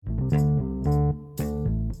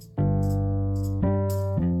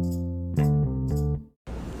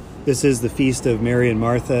This is the Feast of Mary and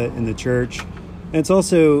Martha in the church. And it's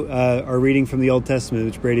also our reading from the Old Testament,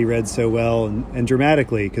 which Brady read so well and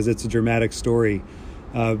dramatically, because it's a dramatic story.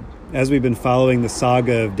 As we've been following the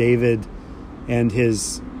saga of David and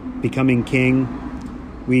his becoming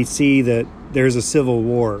king, we see that there's a civil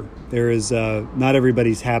war. There is not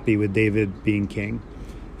everybody's happy with David being king.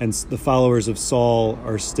 And the followers of Saul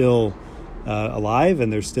are still alive,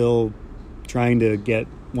 and they're still trying to get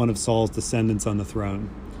one of Saul's descendants on the throne.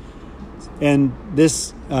 And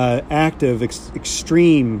this act of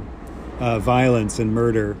extreme violence and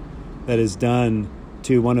murder that is done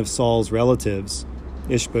to one of Saul's relatives,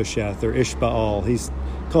 Ishbosheth or Ishbaal, he's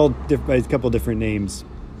called by a couple different names,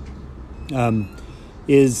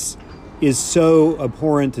 is so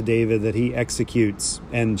abhorrent to David that he executes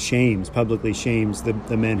and publicly shames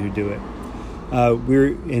the men who do it.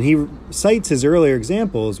 And he cites his earlier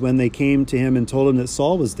examples when they came to him and told him that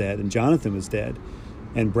Saul was dead and Jonathan was dead,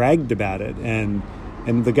 and bragged about it. And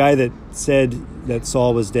the guy that said that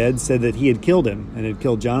Saul was dead said that he had killed him and had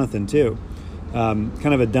killed Jonathan too. Kind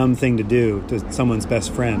of a dumb thing to do to someone's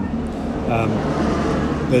best friend,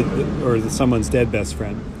 or someone's dead best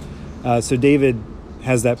friend. So David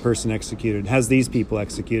has that person executed, has these people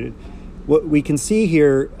executed. What we can see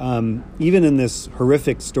here, even in this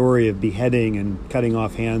horrific story of beheading and cutting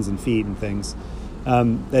off hands and feet and things,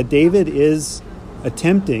 that David is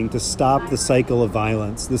attempting to stop the cycle of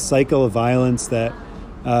violence, the cycle of violence that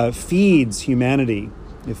feeds humanity.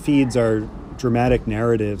 It feeds our dramatic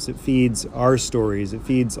narratives. It feeds our stories. It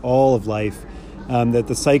feeds all of life, that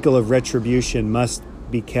the cycle of retribution must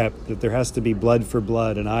be kept, that there has to be blood for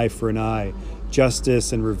blood, an eye for an eye.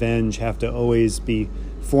 Justice and revenge have to always be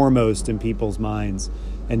foremost in people's minds.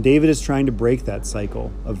 And David is trying to break that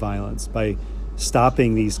cycle of violence by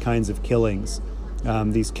stopping these kinds of killings.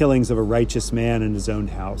 These killings of a righteous man in his own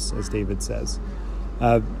house, as David says.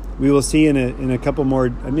 We will see in a couple more,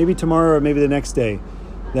 maybe tomorrow or maybe the next day,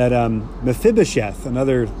 that Mephibosheth,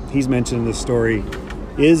 he's mentioned in this story,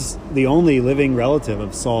 is the only living relative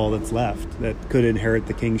of Saul that's left that could inherit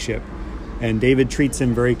the kingship. And David treats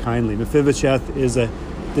him very kindly. Mephibosheth is a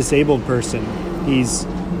disabled person. He's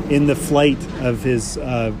in the flight as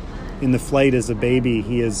a baby.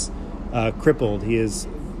 He is crippled. He is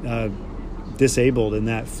disabled in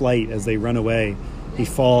that flight as they run away. He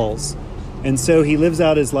falls. And so he lives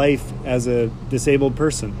out his life as a disabled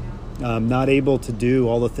person, not able to do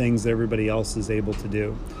all the things that everybody else is able to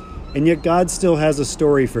do. And yet God still has a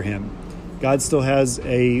story for him. God still has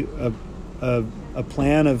a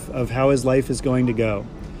plan of how his life is going to go.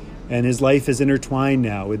 And his life is intertwined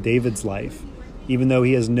now with David's life. Even though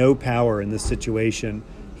he has no power in this situation,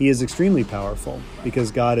 he is extremely powerful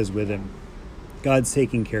because God is with him. God's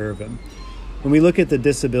taking care of him. When we look at the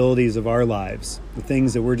disabilities of our lives, the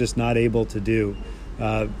things that we're just not able to do,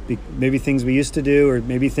 maybe things we used to do, or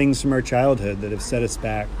maybe things from our childhood that have set us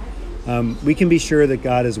back, we can be sure that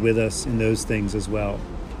God is with us in those things as well.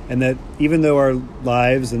 And that even though our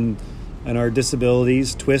lives and our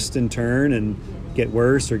disabilities twist and turn and get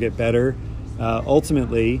worse or get better,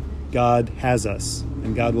 ultimately God has us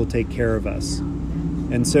and God will take care of us.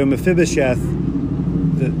 And so Mephibosheth,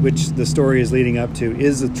 which the story is leading up to,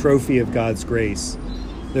 is a trophy of God's grace.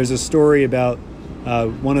 There's a story about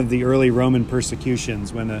one of the early Roman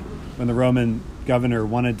persecutions when the Roman governor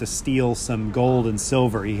wanted to steal some gold and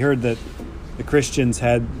silver. He heard that the Christians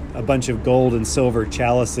had a bunch of gold and silver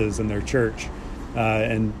chalices in their church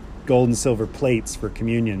and gold and silver plates for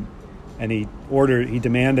communion. And he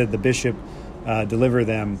demanded the bishop deliver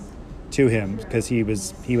them to him because he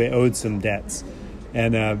owed some debts.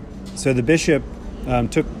 And so the bishop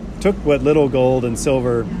took what little gold and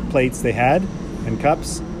silver plates they had and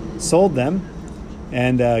cups, sold them,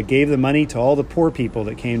 and gave the money to all the poor people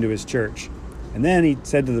that came to his church. And then he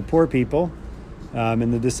said to the poor people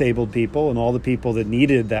and the disabled people and all the people that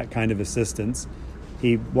needed that kind of assistance,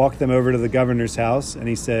 he walked them over to the governor's house and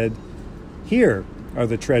he said, "Here are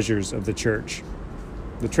the treasures of the church.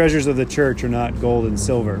 The treasures of the church are not gold and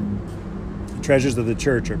silver. The treasures of the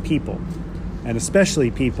church are people, and especially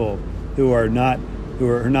people who are not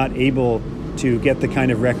able to get the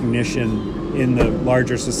kind of recognition in the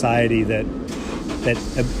larger society that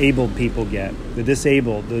abled people get. The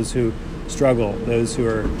disabled, those who struggle, those who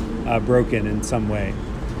are broken in some way."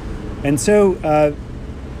 And so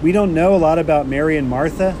we don't know a lot about Mary and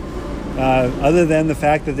Martha other than the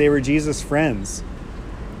fact that they were Jesus' friends.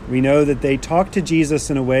 We know that they talked to Jesus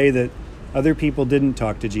in a way that other people didn't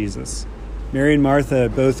talk to Jesus. Mary and Martha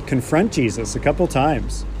both confront Jesus a couple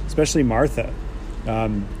times, especially Martha.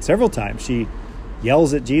 Several times she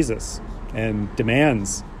yells at Jesus and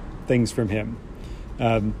demands things from him.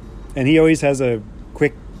 And he always has a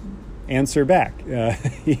quick answer back.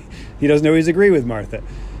 He doesn't always agree with Martha.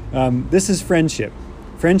 This is friendship.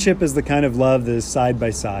 Friendship is the kind of love that is side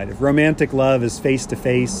by side. If romantic love is face to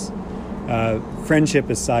face, friendship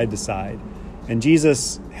is side to side. And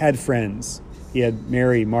Jesus had friends. He had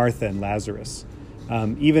Mary, Martha, and Lazarus.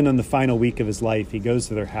 Even on the final week of his life, he goes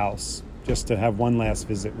to their house just to have one last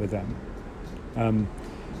visit with them.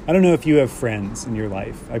 I don't know if you have friends in your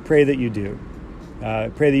life. I pray that you do.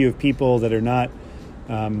 I pray that you have people that are not,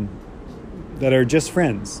 that are just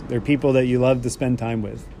friends. They're people that you love to spend time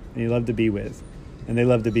with, and you love to be with, and they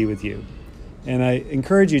love to be with you. And I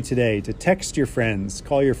encourage you today to text your friends,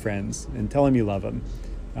 call your friends, and tell them you love them.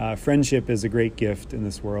 Friendship is a great gift in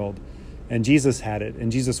this world, and Jesus had it,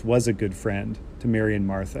 and Jesus was a good friend to Mary and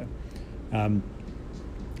Martha.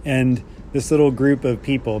 And this little group of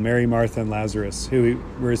people, Mary, Martha, and Lazarus, who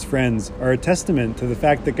were his friends, are a testament to the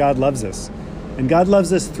fact that God loves us. And God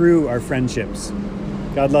loves us through our friendships.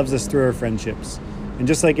 God loves us through our friendships. And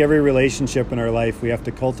just like every relationship in our life, we have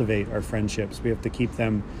to cultivate our friendships. We have to keep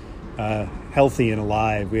them healthy and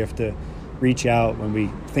alive. We have to reach out when we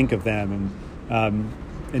think of them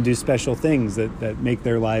and do special things that make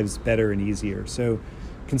their lives better and easier. So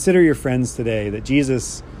consider your friends today, that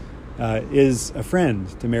Jesus is a friend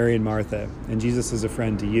to Mary and Martha, and Jesus is a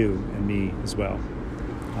friend to you and me as well.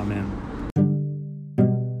 Amen.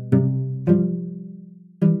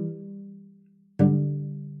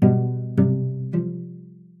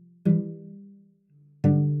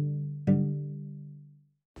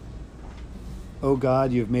 O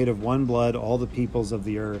God, you have made of one blood all the peoples of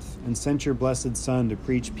the earth, and sent your blessed Son to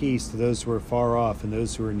preach peace to those who are far off and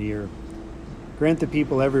those who are near. Grant that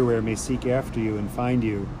people everywhere may seek after you and find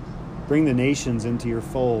you. Bring the nations into your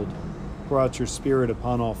fold. Pour out your Spirit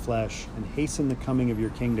upon all flesh, and hasten the coming of your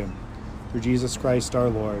kingdom. Through Jesus Christ our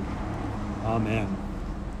Lord. Amen.